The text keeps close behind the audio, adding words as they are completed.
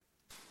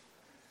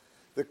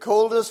The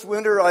coldest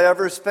winter I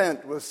ever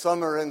spent was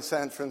summer in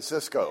San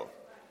Francisco.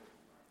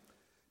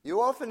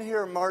 You often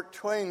hear Mark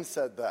Twain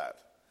said that.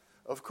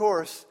 Of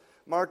course,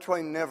 Mark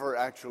Twain never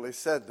actually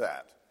said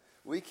that.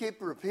 We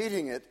keep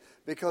repeating it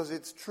because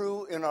it's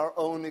true in our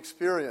own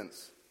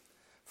experience.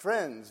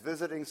 Friends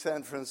visiting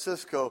San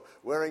Francisco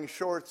wearing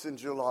shorts in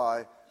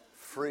July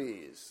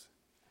freeze.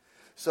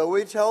 So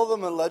we tell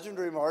them a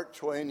legendary Mark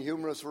Twain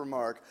humorous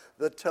remark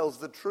that tells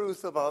the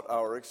truth about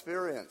our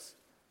experience.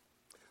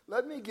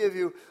 Let me give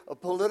you a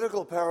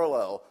political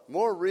parallel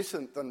more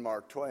recent than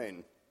Mark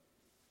Twain.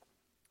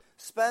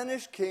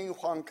 Spanish King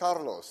Juan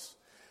Carlos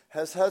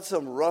has had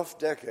some rough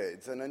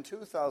decades, and in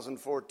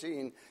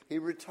 2014 he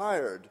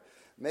retired,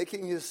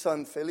 making his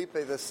son Felipe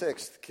VI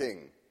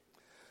king.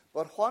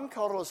 But Juan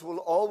Carlos will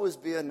always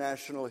be a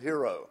national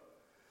hero.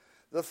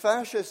 The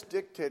fascist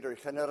dictator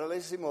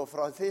Generalissimo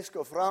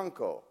Francisco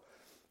Franco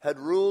had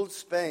ruled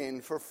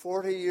Spain for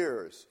 40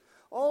 years,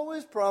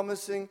 always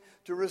promising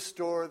to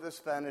restore the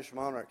Spanish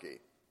monarchy.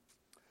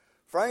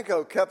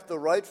 Franco kept the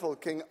rightful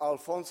King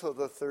Alfonso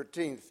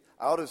XIII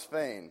out of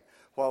Spain,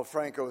 while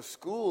Franco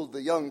schooled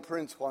the young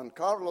Prince Juan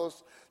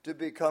Carlos to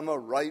become a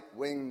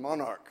right-wing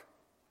monarch.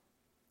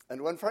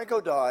 And when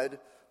Franco died,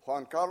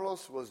 Juan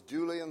Carlos was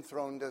duly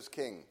enthroned as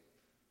king.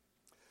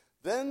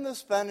 Then the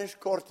Spanish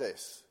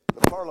Cortes,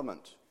 the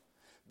parliament,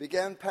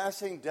 began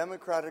passing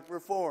democratic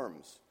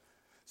reforms.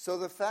 So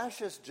the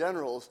fascist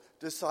generals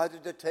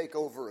decided to take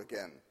over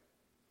again.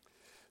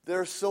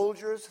 Their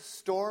soldiers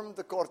stormed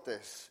the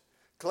Cortes,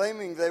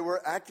 claiming they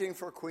were acting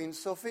for Queen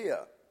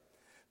Sofia.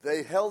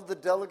 They held the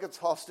delegates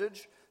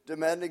hostage,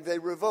 demanding they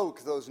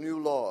revoke those new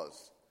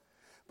laws.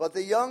 But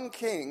the young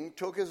king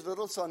took his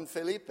little son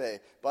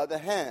Felipe by the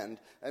hand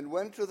and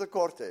went to the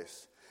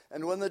Cortes.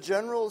 And when the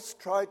generals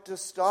tried to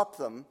stop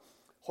them,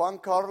 Juan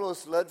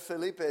Carlos led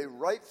Felipe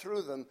right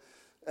through them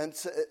and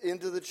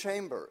into the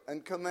chamber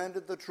and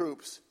commanded the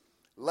troops,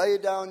 "Lay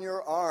down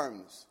your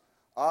arms.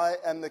 I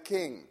am the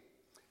king."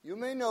 You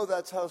may know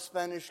that's how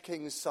Spanish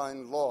kings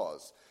signed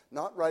laws,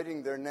 not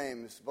writing their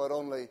names, but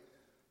only,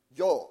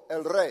 "Yo,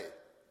 el rey,"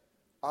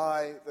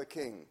 I, the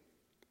king.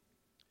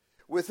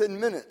 Within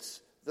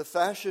minutes, the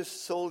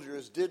fascist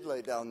soldiers did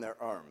lay down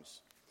their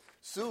arms.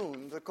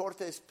 Soon, the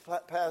Cortes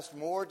passed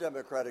more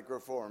democratic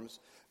reforms,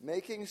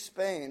 making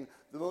Spain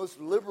the most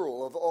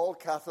liberal of all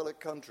Catholic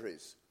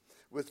countries,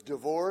 with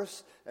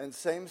divorce and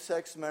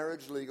same-sex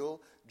marriage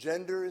legal,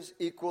 genders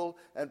equal,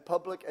 and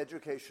public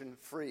education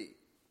free.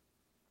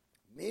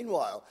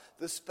 Meanwhile,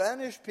 the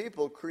Spanish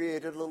people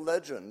created a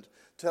legend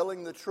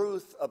telling the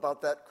truth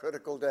about that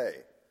critical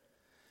day.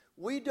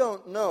 We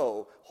don't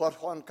know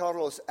what Juan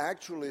Carlos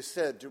actually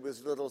said to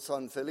his little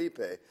son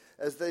Felipe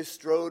as they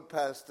strode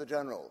past the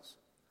generals.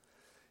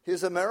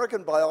 His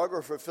American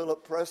biographer,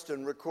 Philip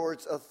Preston,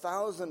 records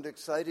 1,000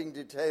 exciting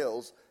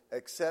details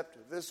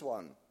except this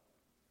one.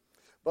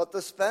 But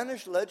the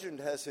Spanish legend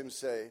has him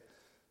say,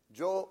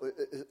 "Tú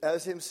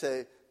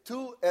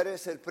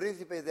eres el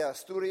príncipe de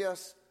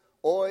Asturias,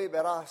 hoy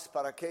verás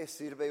para qué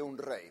sirve un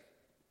rey."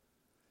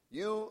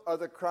 You are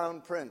the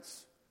crown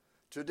prince.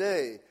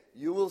 Today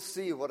you will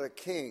see what a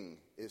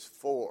king is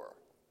for.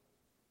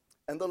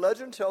 And the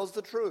legend tells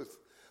the truth.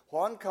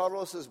 Juan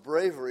Carlos's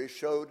bravery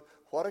showed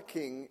what a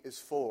king is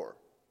for.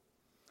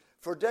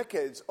 For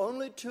decades,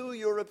 only 2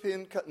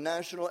 European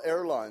national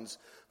airlines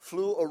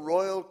flew a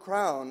royal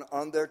crown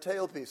on their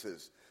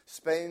tailpieces,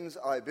 Spain's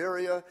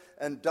Iberia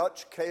and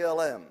Dutch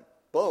KLM,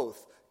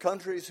 both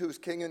countries whose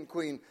king and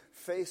queen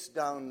faced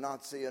down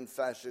Nazi and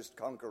fascist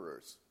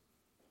conquerors.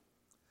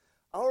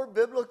 Our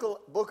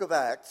biblical book of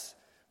Acts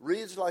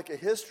reads like a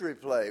history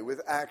play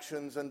with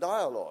actions and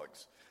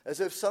dialogues, as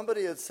if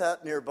somebody had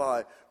sat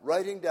nearby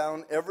writing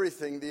down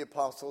everything the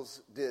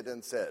apostles did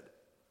and said.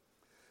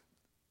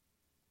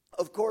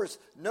 Of course,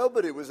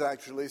 nobody was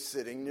actually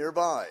sitting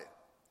nearby.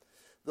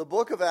 The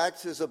book of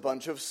Acts is a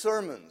bunch of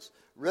sermons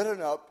written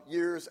up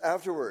years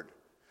afterward.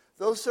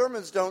 Those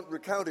sermons don't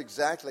recount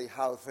exactly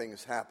how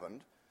things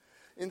happened.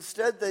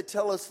 Instead, they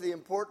tell us the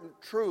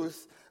important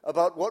truth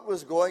about what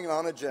was going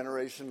on a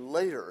generation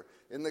later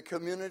in the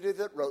community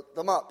that wrote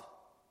them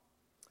up.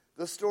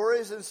 The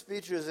stories and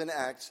speeches in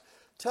Acts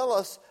tell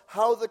us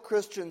how the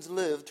Christians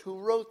lived who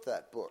wrote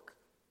that book.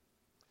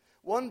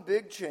 One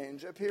big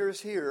change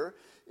appears here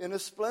in a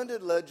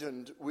splendid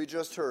legend we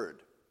just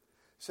heard.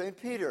 St.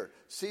 Peter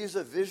sees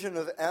a vision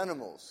of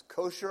animals,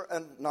 kosher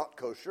and not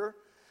kosher,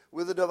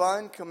 with a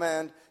divine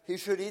command he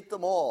should eat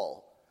them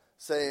all,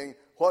 saying,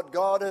 "What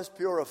God has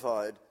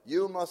purified,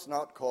 you must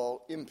not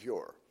call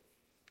impure."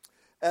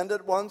 And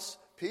at once,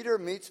 Peter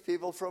meets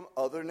people from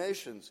other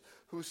nations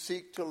who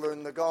seek to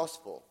learn the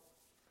gospel.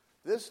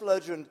 This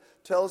legend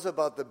tells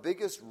about the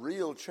biggest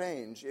real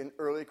change in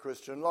early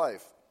Christian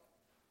life.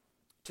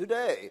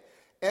 Today,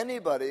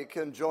 anybody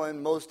can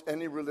join most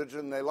any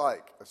religion they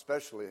like,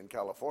 especially in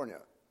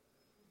California.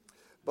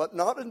 But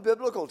not in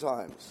biblical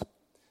times.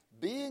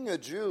 Being a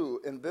Jew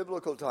in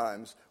biblical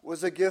times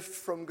was a gift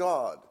from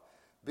God.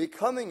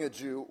 Becoming a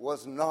Jew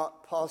was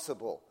not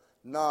possible,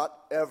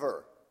 not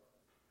ever.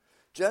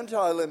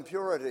 Gentile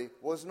impurity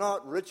was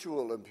not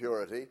ritual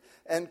impurity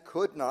and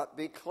could not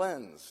be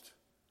cleansed.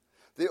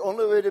 The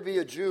only way to be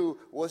a Jew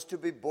was to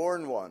be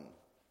born one.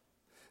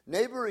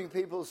 Neighboring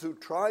peoples who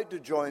tried to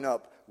join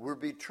up were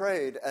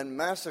betrayed and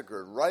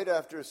massacred right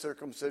after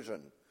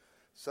circumcision.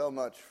 So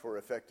much for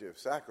effective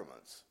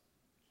sacraments.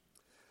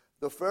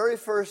 The very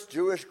first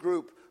Jewish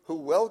group who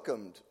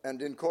welcomed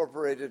and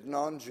incorporated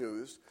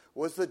non-Jews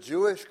was the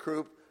Jewish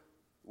group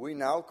we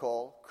now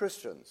call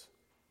Christians.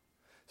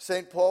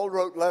 St. Paul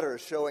wrote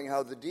letters showing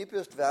how the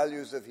deepest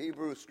values of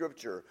Hebrew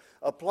Scripture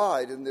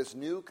applied in this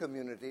new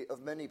community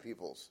of many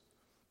peoples.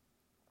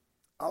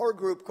 Our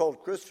group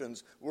called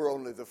Christians were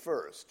only the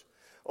first.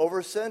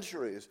 Over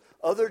centuries,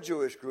 other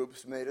Jewish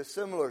groups made a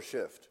similar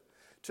shift.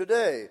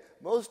 Today,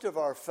 most of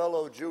our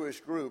fellow Jewish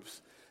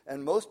groups,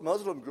 and most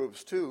Muslim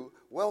groups too,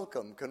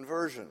 welcome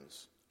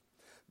conversions.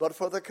 But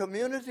for the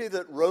community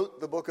that wrote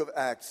the book of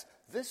Acts,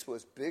 this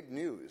was big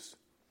news.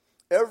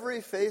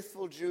 Every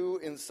faithful Jew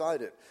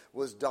inside it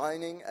was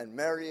dining and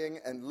marrying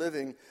and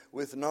living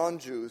with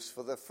non-Jews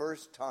for the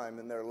first time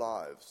in their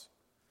lives.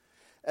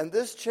 And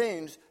this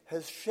change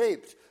has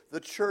shaped the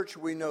church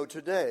we know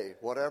today,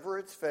 whatever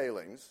its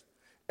failings,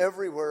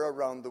 everywhere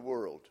around the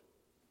world.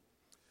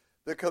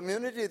 The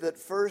community that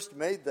first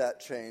made that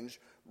change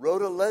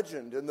wrote a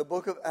legend in the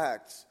book of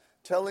Acts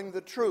telling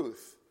the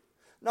truth,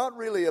 not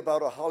really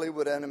about a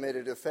Hollywood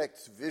animated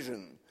effects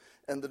vision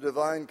and the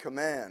divine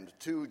command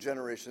 2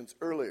 generations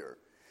earlier.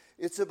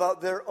 It's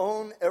about their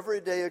own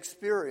everyday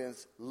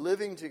experience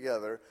living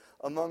together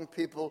among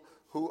people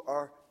who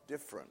are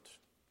different.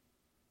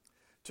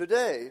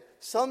 Today,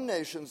 some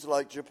nations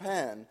like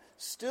Japan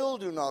still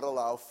do not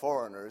allow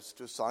foreigners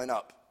to sign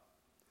up.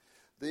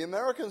 The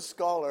American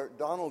scholar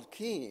Donald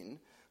Keene,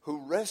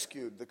 who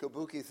rescued the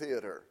Kabuki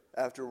Theater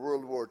after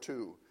World War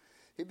II,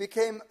 he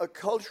became a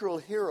cultural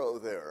hero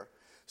there.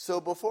 So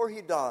before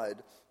he died,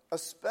 a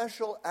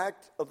special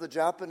act of the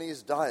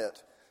Japanese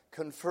Diet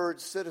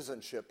conferred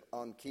citizenship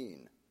on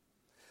Keene.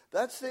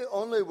 That's the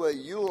only way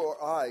you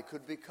or I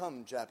could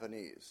become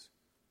Japanese.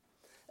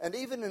 And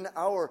even in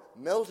our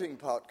melting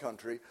pot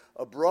country,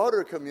 a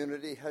broader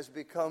community has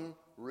become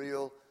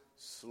real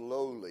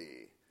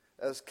slowly,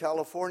 as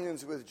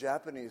Californians with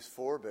Japanese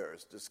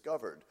forebears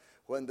discovered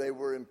when they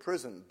were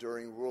imprisoned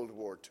during World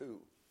War II.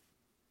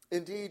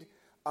 Indeed,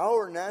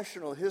 our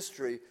national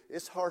history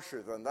is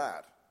harsher than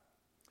that.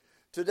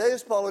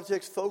 Today's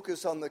politics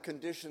focus on the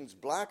conditions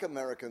Black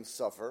Americans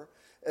suffer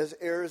as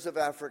heirs of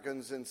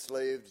Africans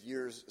enslaved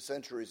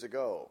centuries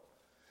ago.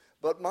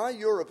 But my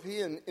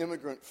European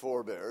immigrant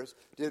forebears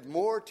did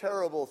more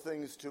terrible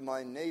things to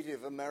my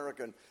Native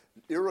American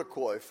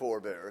Iroquois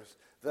forebears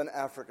than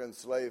African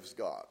slaves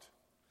got.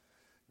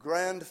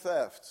 Grand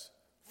thefts,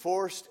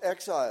 forced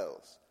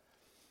exiles,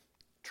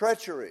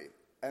 treachery,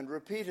 and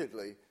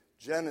repeatedly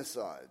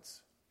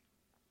genocides.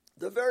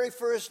 The very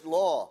first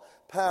law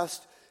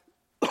passed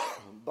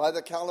by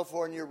the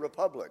California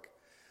Republic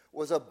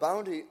was a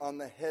bounty on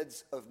the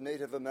heads of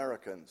Native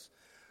Americans,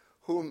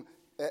 whom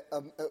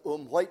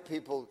white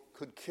people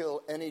could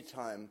kill any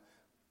time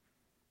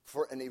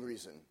for any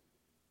reason.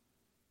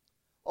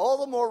 All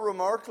the more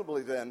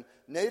remarkably, then,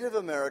 Native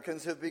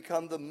Americans have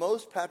become the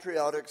most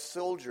patriotic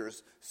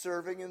soldiers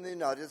serving in the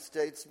United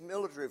States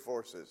military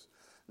forces.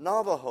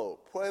 Navajo,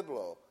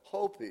 Pueblo,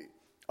 Hopi,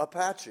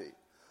 Apache,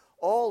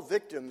 all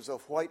victims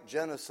of white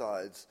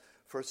genocides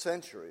for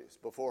centuries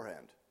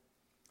beforehand.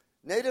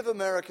 Native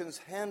Americans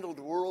handled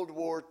World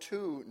War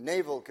II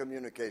naval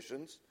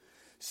communications,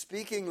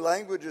 speaking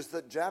languages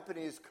that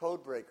Japanese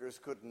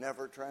codebreakers could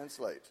never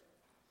translate.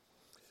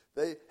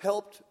 They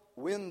helped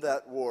win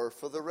that war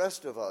for the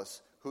rest of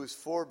us whose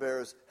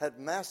forebears had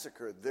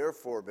massacred their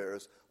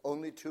forebears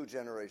only 2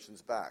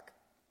 generations back.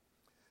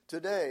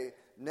 Today,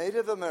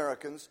 Native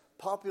Americans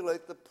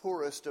populate the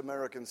poorest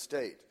American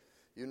state.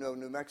 You know,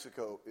 New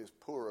Mexico is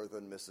poorer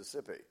than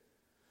Mississippi.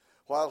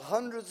 While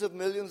hundreds of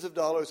millions of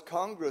dollars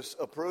Congress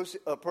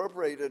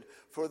appropriated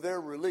for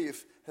their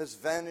relief has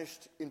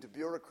vanished into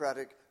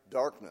bureaucratic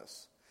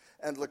darkness,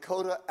 and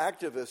Lakota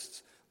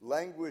activists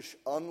languish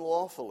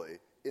unlawfully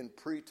in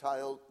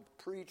pretrial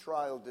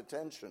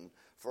detention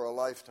for a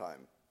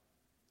lifetime.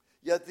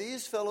 Yet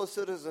these fellow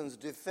citizens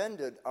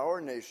defended our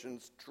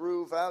nation's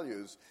true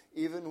values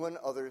even when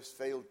others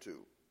failed to.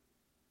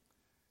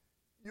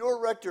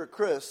 Your rector,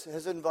 Chris,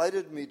 has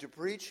invited me to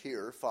preach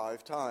here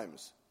 5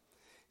 times.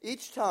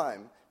 Each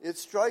time, it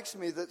strikes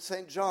me that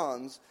St.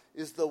 John's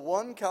is the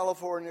one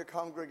California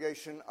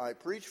congregation I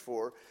preach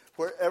for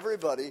where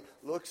everybody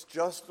looks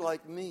just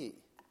like me.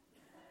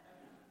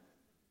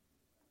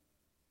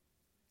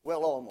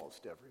 Well,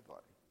 almost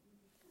everybody.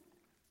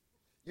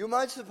 You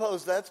might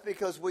suppose that's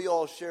because we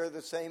all share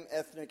the same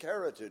ethnic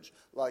heritage,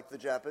 like the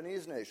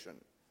Japanese nation.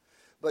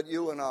 But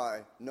you and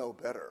I know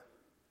better.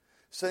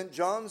 St.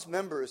 John's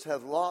members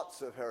have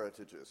lots of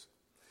heritages.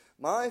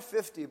 My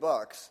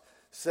 $50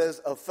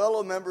 says a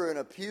fellow member in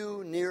a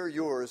pew near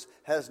yours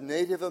has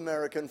Native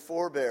American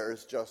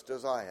forebears just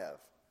as I have.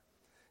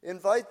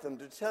 Invite them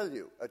to tell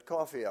you at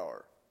coffee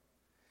hour.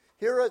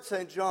 Here at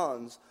St.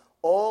 John's,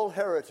 All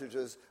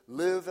heritages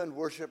live and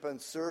worship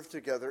and serve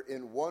together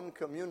in one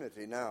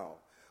community now,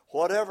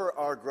 whatever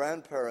our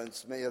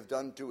grandparents may have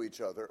done to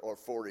each other or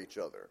for each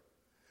other.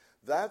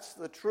 That's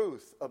the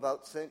truth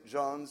about St.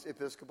 John's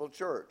Episcopal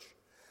Church.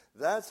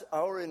 That's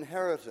our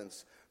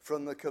inheritance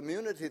from the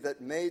community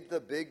that made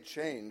the big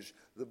change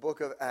the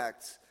book of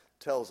Acts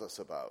tells us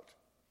about.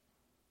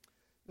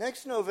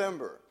 Next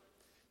November,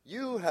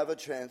 you have a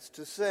chance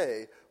to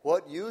say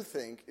what you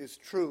think is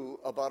true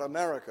about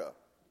America.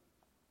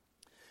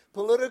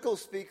 Political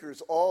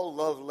speakers all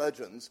love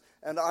legends,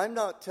 and I'm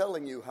not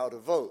telling you how to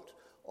vote,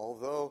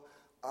 although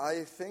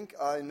I think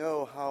I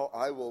know how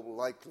I will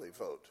likely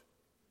vote.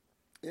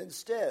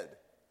 Instead,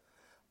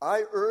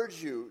 I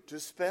urge you to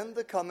spend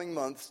the coming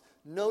months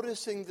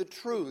noticing the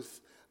truth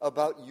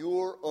about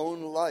your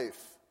own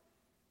life.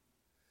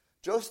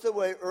 Just the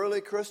way early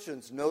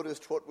Christians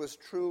noticed what was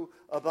true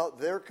about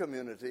their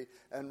community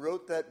and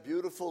wrote that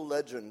beautiful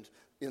legend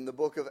in the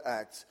book of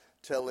Acts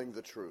telling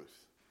the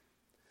truth.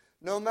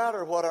 No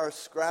matter what our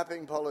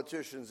scrapping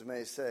politicians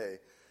may say,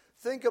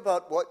 think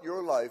about what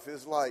your life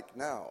is like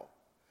now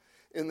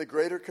in the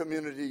greater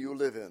community you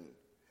live in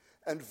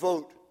and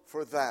vote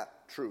for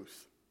that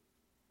truth.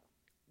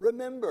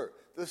 Remember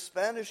the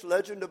Spanish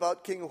legend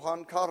about King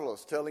Juan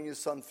Carlos telling his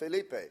son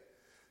Felipe,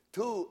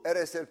 "Tú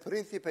eres el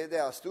príncipe de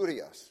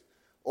Asturias.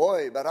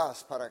 Hoy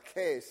verás para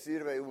qué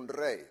sirve un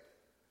rey."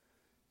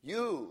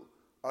 You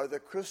are the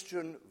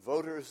Christian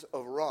voters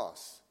of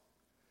Ross.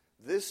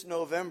 This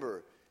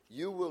November,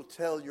 you will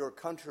tell your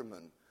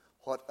countrymen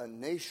what a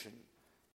nation